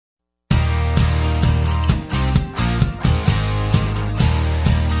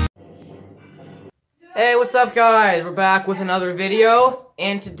Hey, what's up guys? We're back with another video,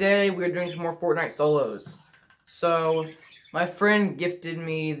 and today we're doing some more Fortnite Solos. So, my friend gifted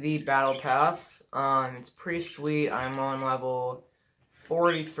me the Battle Pass. It's pretty sweet. I'm on level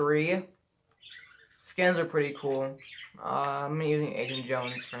 43. Skins are pretty cool. I'm using Agent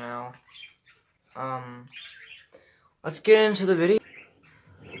Jones for now. Let's get into the video.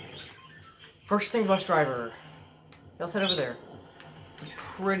 First thing, bus driver. Let's head over there. It's a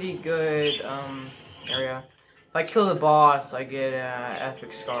pretty good, area. If I kill the boss, I get an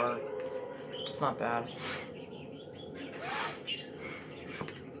epic scar. It's not bad.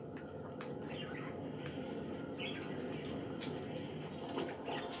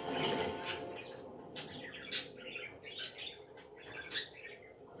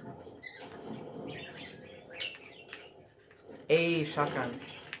 A shotgun.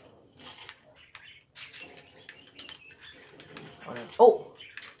 Oh!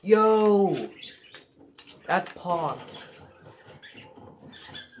 Yo! That's Pog.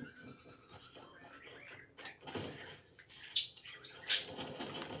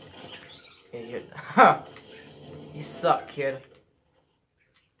 Idiot. Ha! You suck, kid.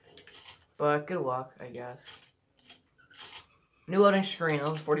 But good luck, I guess. New loading screen,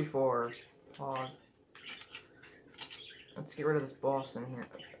 level 44. Pog. Let's get rid of this boss in here.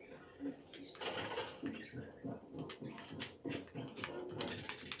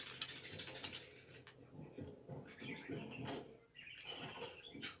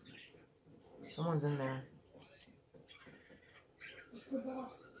 Someone's in there. It's the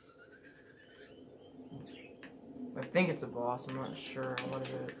boss. I think it's a boss, I'm not sure what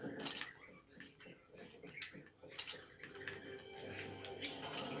it is.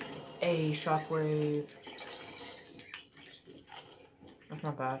 A shockwave. That's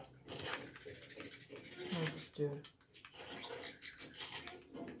not bad. What does this do?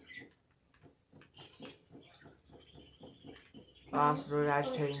 Ah, it's really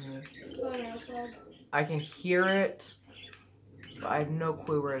agitating me. I can hear it, but I have no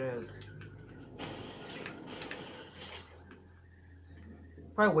clue where it is.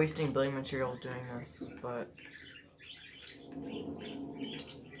 Probably wasting building materials doing this, but...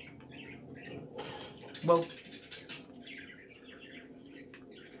 Whoa.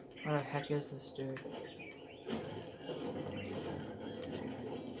 What the heck is this dude?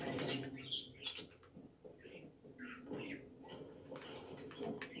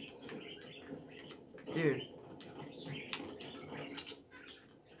 Dude.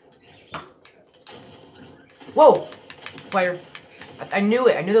 Whoa! Player. I knew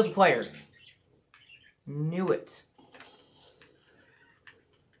it. I knew there was a player. Knew it.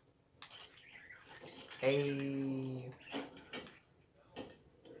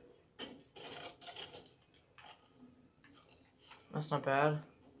 That's not bad.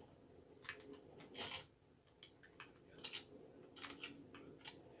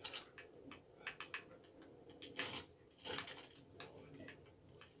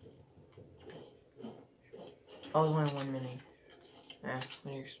 Oh, there's only one mini. What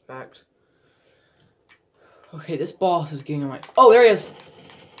do you expect? Okay, this boss is getting on my... Oh, there he is!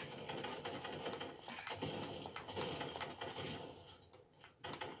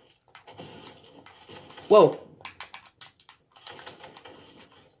 Whoa!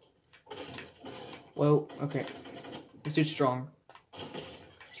 Whoa, okay. This dude's strong.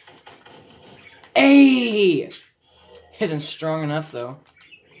 Hey! Isn't strong enough, though.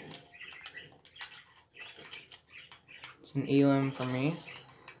 It's an elim for me.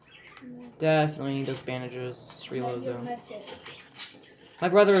 Definitely need those bandages. Just reload though. My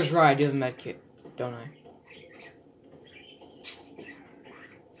brother is right, I do have a med kit, don't I?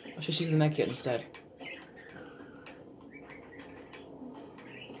 Let's just use the med kit instead.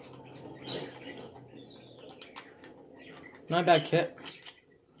 Not a bad kit.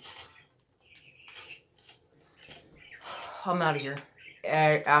 I'm out of here.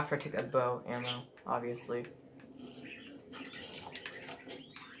 After I take that bow ammo, obviously.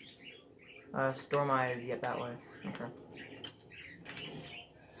 Store my yet that way. Okay.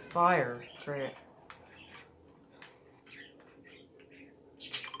 Spire, great.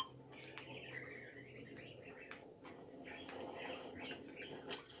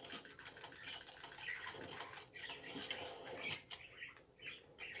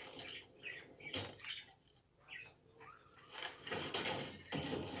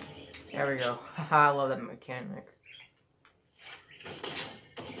 There we go. Haha, I love that mechanic.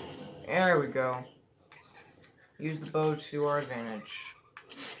 There we go. Use the bow to our advantage.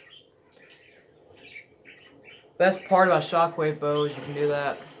 Best part about shockwave bows, you can do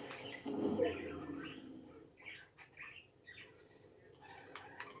that.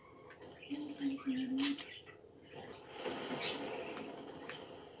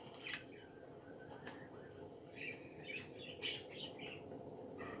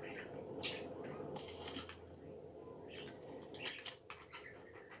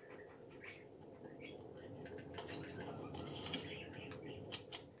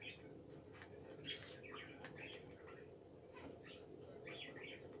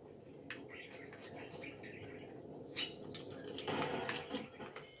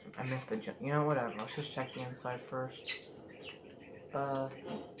 I missed the jump. You know, whatever. Let's just check the inside first.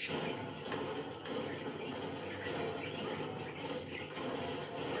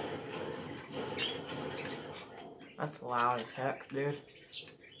 That's loud as heck, dude.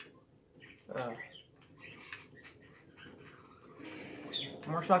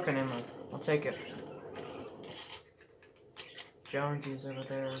 More shotgun ammo. I'll take it. Jonesy's over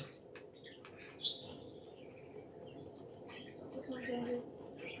there. That's not Jonesy.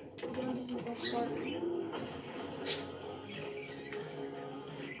 Jonesy's in the best part.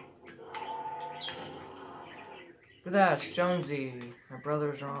 Look at that, it's Jonesy. My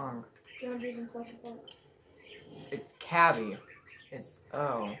brother's wrong. Jonesy's in Fletcher Park. It's Cabby. It's,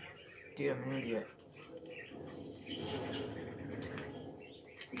 oh. Dude, I'm an idiot.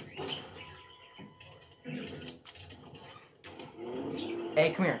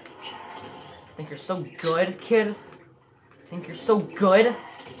 Hey, come here. Think you're so good, kid? Think you're so good?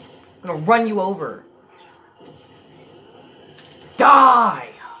 I'm gonna run you over.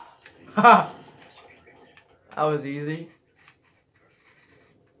 Die! Ha! That was easy.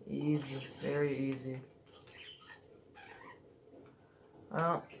 Easy, very easy.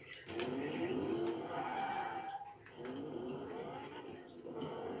 Well.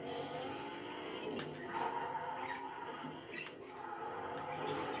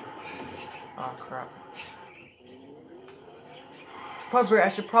 Oh crap. I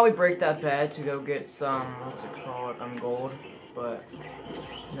should probably break that bed to go get some, what's it called, gold, but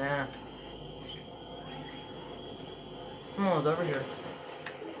nah. Someone was over here.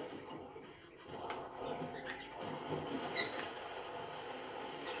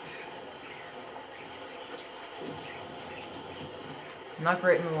 Not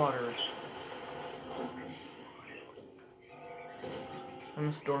great in the water. I'm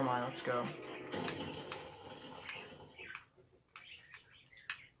gonna store mine, let's go.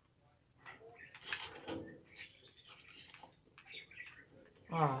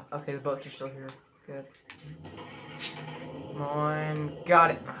 Ah, okay, the boats are still here. Good. Come on,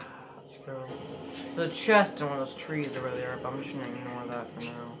 got it. Let's go. There's a chest in one of those trees over there, but I'm just gonna ignore that for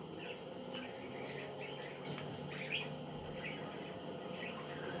now.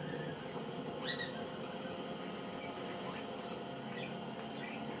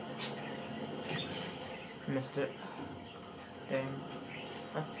 Missed it. Dang.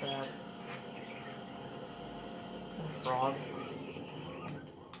 That's sad. Frog.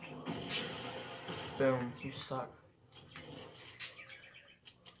 Boom. You suck.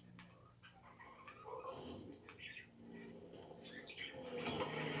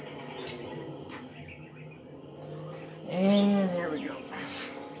 And there we go.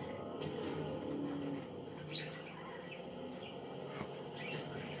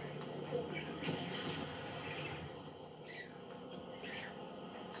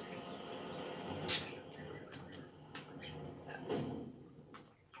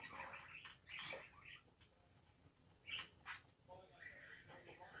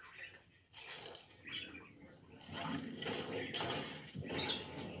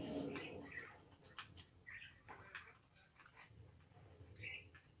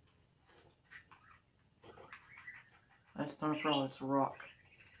 That's not a frog, it's a rock.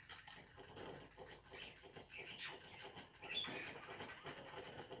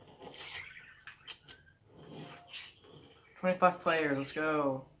 $25 players, let's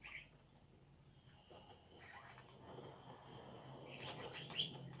go.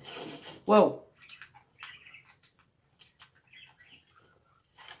 Whoa!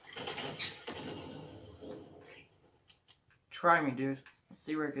 Try me, dude. Let's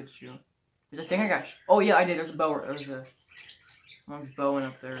see where it gets you. I think I got. Oh yeah, I did. There's a bow. There's a. One's bowing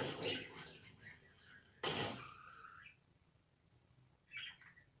up there.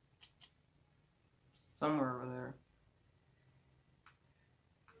 Somewhere over there.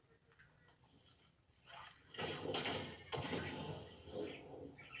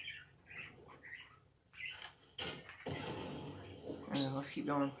 Yeah, let's keep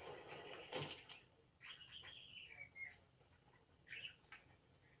going.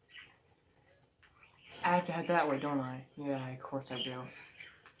 I have to head that way, don't I? Yeah, of course I do.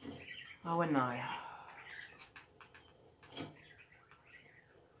 Oh, wouldn't I?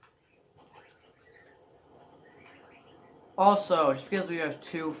 Also, just because we have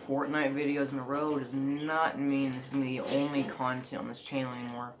 2 Fortnite videos in a row does not mean this is going to be the only content on this channel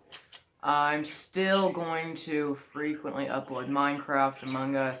anymore. I'm still going to frequently upload Minecraft,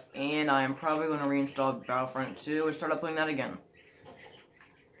 Among Us, and I am probably going to reinstall Battlefront 2 and start uploading that again.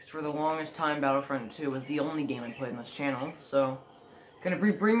 For the longest time, Battlefront 2 was the only game I played on this channel, so gonna be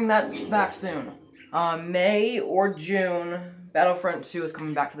bringing that back soon. May or June, Battlefront 2 is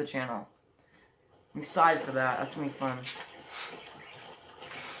coming back to the channel. I'm excited for that. That's gonna be fun.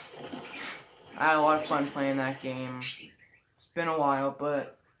 I had a lot of fun playing that game. It's been a while,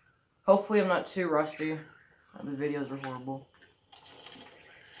 but hopefully I'm not too rusty. The videos are horrible.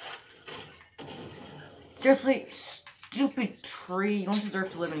 Seriously, stupid tree. You don't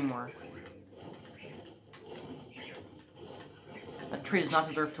deserve to live anymore. That tree does not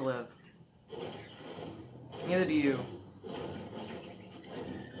deserve to live. Neither do you.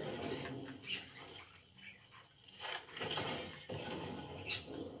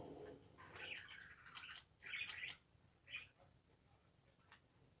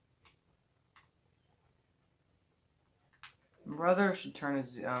 My brother should turn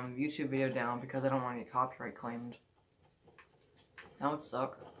his YouTube video down because I don't want to get copyright claimed. That would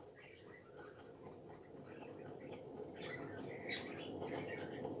suck.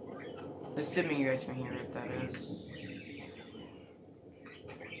 Assuming you guys can hear it, that is.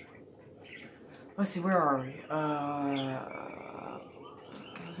 Let's see, where are we?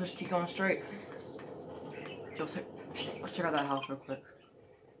 Let's just keep going straight. Let's check out that house real quick.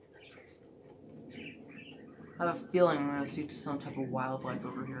 I have a feeling I'm gonna see some type of wildlife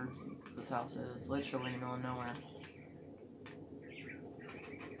over here. This house is literally in the middle of nowhere.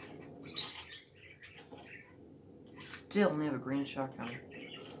 Still only have a green shotgun. I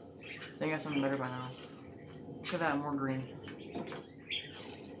think I got something better by now. Look at that, more green.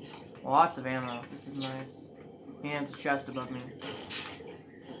 Lots of ammo. This is nice. And it's a chest above me.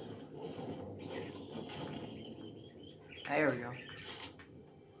 There we go.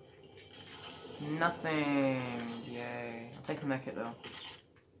 Nothing. Yay. I'll take the mech kit though.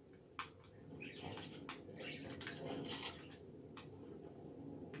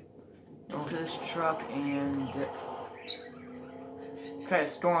 Go to this truck and okay, the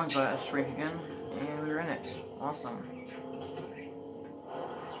storm's about to shrink again, and we're in it. Awesome.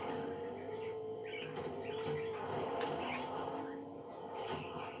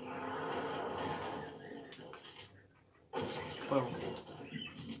 Whoa.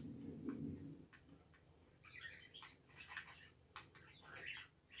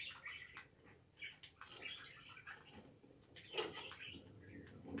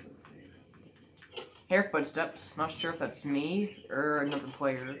 Hair footsteps. Not sure if that's me or another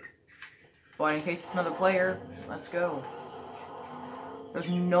player. But in case it's another player, let's go. There's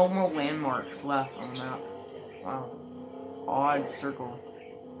no more landmarks left on the map. Wow. Odd circle.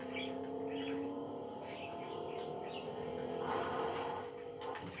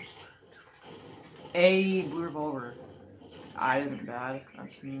 A blue revolver. That isn't bad.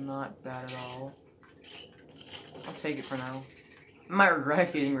 That's not bad at all. I'll take it for now. I might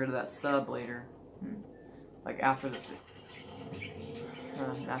regret getting rid of that sub later. Like after this.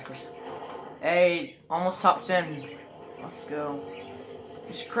 After. Hey, almost top 10. Let's go.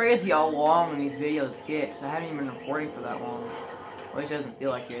 It's crazy how long these videos get. So I haven't even been recording for that long. At least it doesn't feel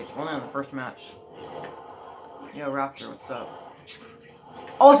like it. Only on the first match. Yo, Raptor, what's up?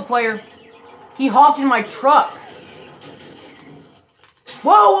 Oh, it's a player. He hopped in my truck.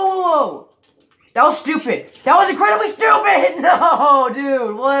 Whoa, whoa, whoa, whoa. That was stupid. That was incredibly stupid. No,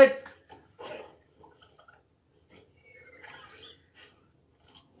 dude, what?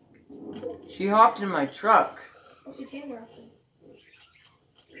 She hopped in my truck. What's your camera option?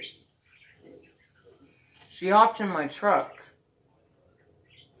 She hopped in my truck.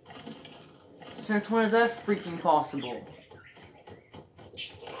 Since when is that freaking possible?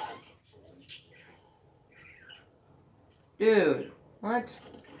 Dude, what?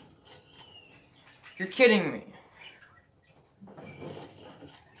 You're kidding me.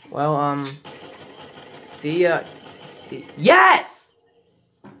 Well, see ya. Yes!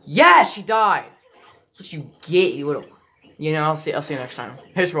 Yes, she died. That's what you get, you little. You know, I'll see you next time.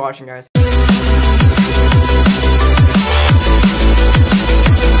 Thanks for watching, guys.